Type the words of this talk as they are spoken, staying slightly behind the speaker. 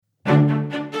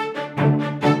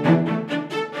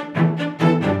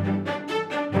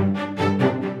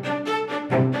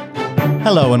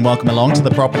Hello and welcome along to the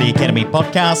Property Academy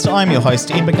podcast. I'm your host,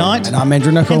 Ed McKnight. And I'm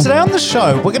Andrew Nicol. And today on the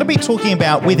show, we're going to be talking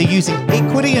about whether using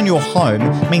equity in your home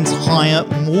means higher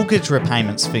mortgage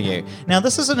repayments for you. Now,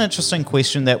 this is an interesting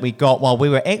question that we got while we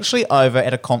were actually over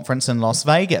at a conference in Las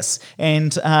Vegas.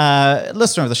 And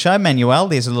listener of the show, Manuel,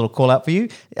 there's a little call out for you,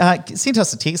 sent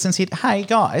us a text and said, hey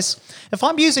guys, if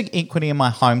I'm using equity in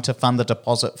my home to fund the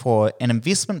deposit for an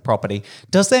investment property,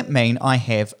 does that mean I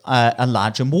have a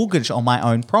larger mortgage on my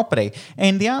own property?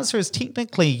 And the answer is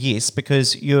technically yes,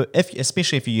 because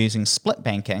especially if you're using split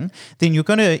banking, then you're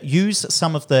going to use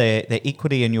some of the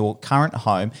equity in your current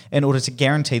home in order to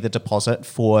guarantee the deposit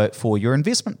for your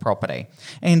investment property.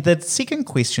 And the second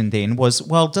question then was,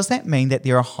 well, does that mean that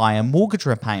there are higher mortgage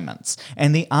repayments?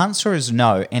 And the answer is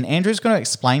no. And Andrew's going to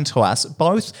explain to us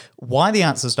both why the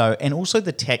answer is no and also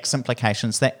the tax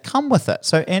implications that come with it.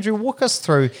 So Andrew, walk us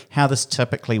through how this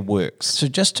typically works. So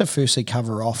just to firstly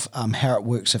cover off how it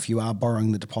works if you are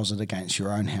borrowing the deposit against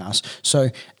your own house.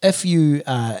 So if you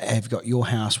have got your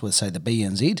house with, say, the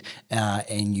BNZ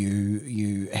and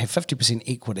you have 50%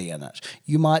 equity in it,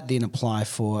 you might then apply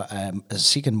for a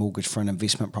second mortgage for an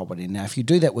investment property. Now, if you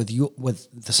do that with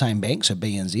the same bank, so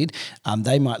BNZ,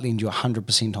 they might lend you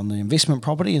 100% on the investment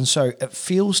property, and so it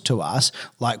feels to us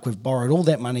like we've borrowed all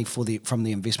that money from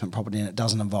the investment property and it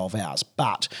doesn't involve ours,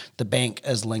 but the bank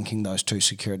is linking those two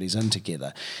securities in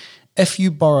together. If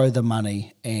you borrow the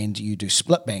money and you do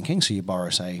split banking, so you borrow,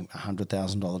 say,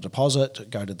 $100,000 deposit,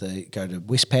 go to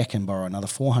Westpac and borrow another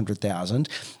 $400,000,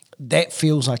 that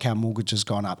feels like our mortgage has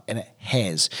gone up, and it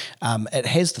has. It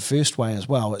has the first way as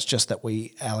well. It's just that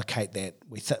we allocate that,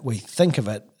 we think of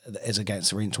it as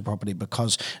against the rental property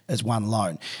because it's one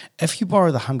loan. If you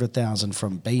borrow the $100,000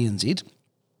 from BNZ,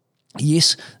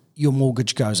 yes, your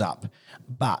mortgage goes up,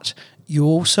 but you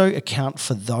also account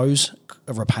for those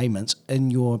repayments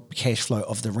in your cash flow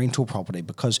of the rental property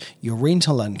because your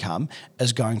rental income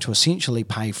is going to essentially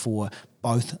pay for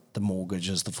both the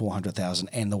mortgages, the $400,000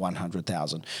 and the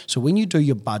 $100,000. So when you do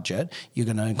your budget, you're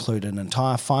going to include an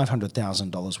entire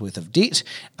 $500,000 worth of debt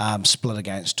split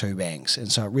against two banks.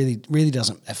 And so it really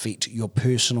doesn't affect your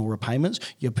personal repayments.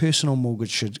 Your personal mortgage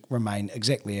should remain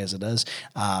exactly as it is.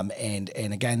 And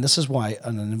again, this is why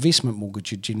on an investment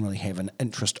mortgage, you generally have an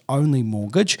interest-only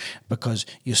mortgage because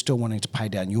you're still wanting to pay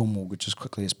down your mortgage as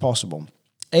quickly as possible.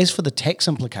 As for the tax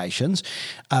implications,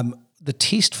 the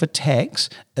test for tax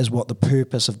is what the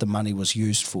purpose of the money was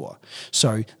used for.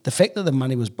 So the fact that the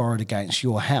money was borrowed against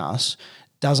your house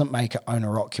doesn't make it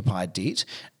owner-occupied debt.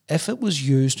 If it was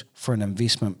used for an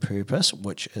investment purpose,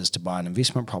 which is to buy an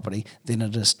investment property, then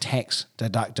it is tax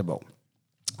deductible.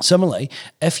 Similarly,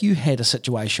 if you had a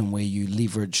situation where you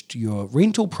leveraged your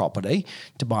rental property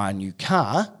to buy a new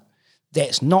car,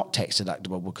 that's not tax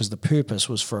deductible because the purpose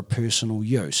was for a personal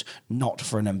use, not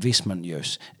for an investment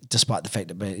use, despite the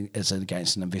fact that it's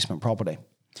against an investment property.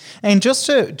 And just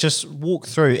to walk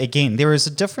through, again, there is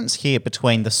a difference here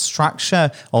between the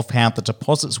structure of how the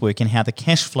deposits work and how the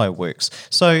cash flow works.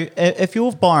 So if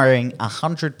you're borrowing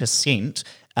 100%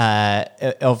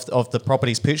 of the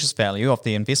property's purchase value, of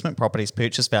the investment property's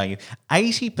purchase value,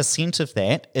 80% of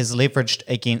that is leveraged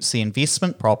against the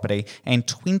investment property and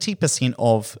 20%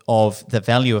 of the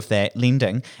value of that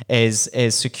lending is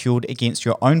secured against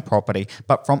your own property.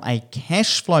 But from a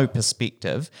cash flow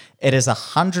perspective, it is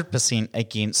 100%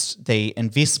 against the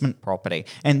investment property.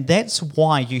 And that's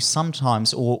why you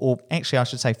sometimes, or actually I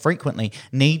should say frequently,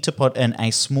 need to put in a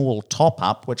small top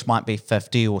up, which might be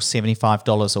 $50 or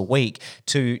 $75 a week,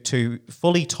 to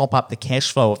fully top up the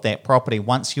cash flow of that property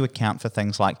once you account for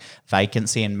things like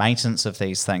vacancy and maintenance of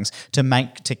these things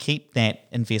to keep that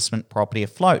investment property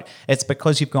afloat. It's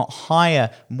because you've got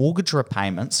higher mortgage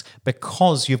repayments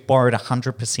because you've borrowed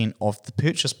 100% of the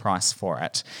purchase price for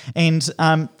it. And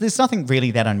there's nothing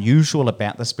really that unusual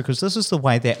about this because this is the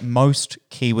way that most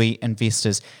Kiwi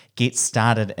investors get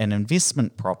started in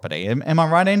investment property. Am I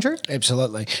right, Andrew?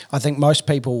 Absolutely. I think most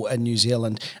people in New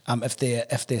Zealand, if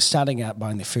they're starting out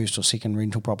buying their first or second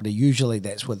rental property, usually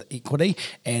that's with equity.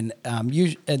 And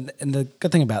the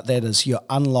good thing about that is you're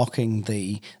unlocking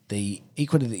the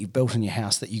equity that you've built in your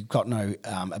house that you've got no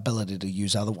ability to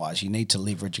use otherwise. You need to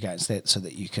leverage against that so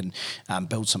that you can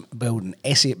build an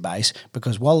asset base,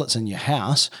 because while it's in your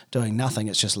house doing nothing,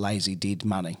 it's just lazy dead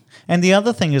money. And the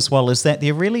other thing as well is that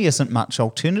there really isn't much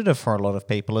alternative for a lot of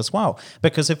people as well,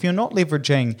 because if you're not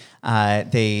leveraging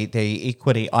the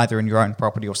equity either in your own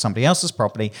property or somebody else's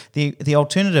property, the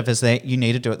alternative is that you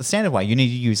need to do it the standard way. You need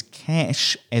to use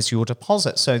cash as your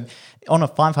deposit. So on a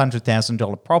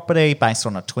 $500,000 property based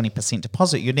on a 20% 50%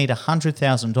 deposit. You'd need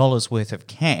 $100,000 worth of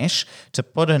cash to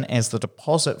put in as the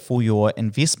deposit for your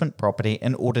investment property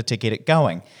in order to get it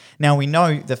going. Now, we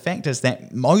know the fact is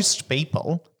that most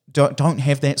people don't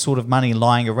have that sort of money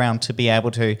lying around to be able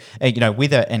to,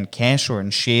 whether in cash or in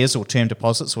shares or term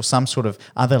deposits or some sort of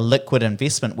other liquid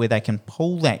investment where they can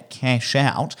pull that cash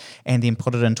out and then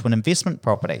put it into an investment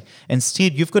property.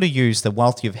 Instead, you've got to use the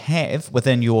wealth you have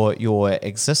within your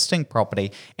existing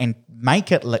property and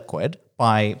make it liquid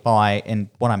and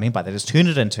what I mean by that is turn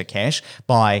it into cash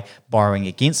by borrowing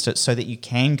against it so that you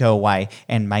can go away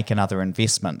and make another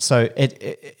investment. So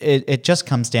it just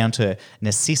comes down to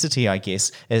necessity, I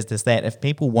guess, is that if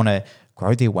people want to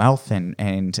grow their wealth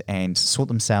and sort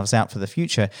themselves out for the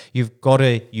future, you've got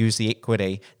to use the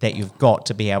equity that you've got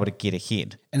to be able to get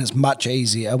ahead. And it's much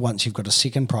easier once you've got a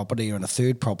second property and a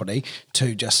third property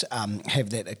to just have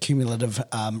that accumulative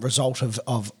result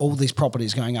of all these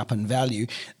properties going up in value.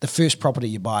 The first property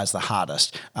you buy is the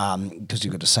hardest because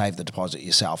you've got to save the deposit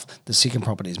yourself. The second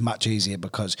property is much easier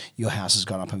because your house has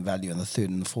gone up in value in the third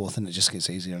and the fourth, and it just gets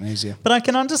easier and easier. But I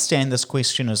can understand this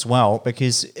question as well,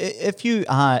 because if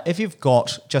you've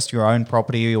got just your own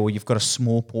property or you've got a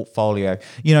small portfolio,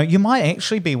 you might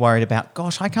actually be worried about,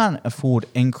 gosh, I can't afford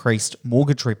increased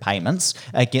mortgage repayments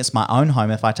against my own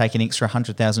home if I take an extra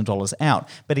 $100,000 out.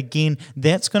 But again,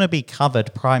 that's going to be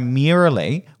covered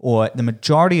primarily, or the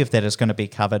majority of that is going to be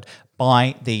covered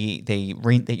by the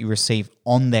rent that you receive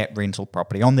on that rental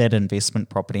property, on that investment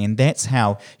property. And that's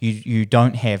how you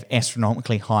don't have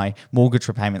astronomically high mortgage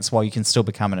repayments while you can still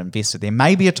become an investor. There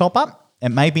may be a top-up. It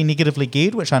may be negatively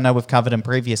geared, which I know we've covered in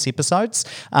previous episodes,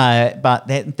 but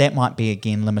that might be,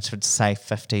 again, limited to, say,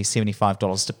 $50,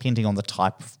 $75, depending on the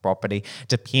type of property,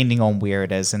 depending on where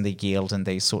it is and the yield and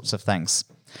these sorts of things.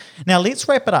 Now, let's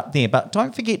wrap it up there, but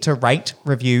don't forget to rate,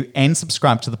 review, and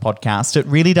subscribe to the podcast. It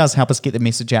really does help us get the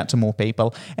message out to more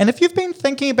people. And if you've been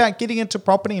thinking about getting into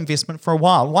property investment for a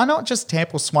while, why not just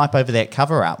tap or swipe over that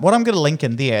cover art? What I'm going to link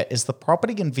in there is the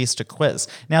Property Investor Quiz.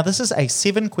 Now, this is a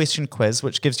 7-question quiz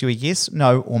which gives you a yes,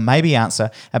 no, or maybe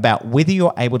answer about whether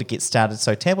you're able to get started.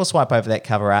 So tap or swipe over that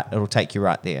cover art. It'll take you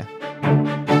right there.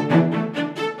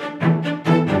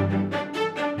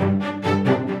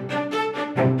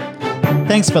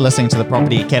 Thanks for listening to the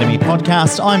Property Academy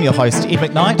podcast. I'm your host, Ed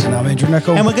McKnight. And I'm Andrew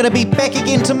Nicol. And we're going to be back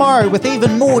again tomorrow with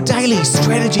even more daily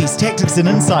strategies, tactics, and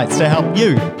insights to help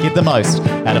you get the most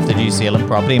out of the New Zealand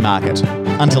property market.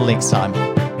 Until next time.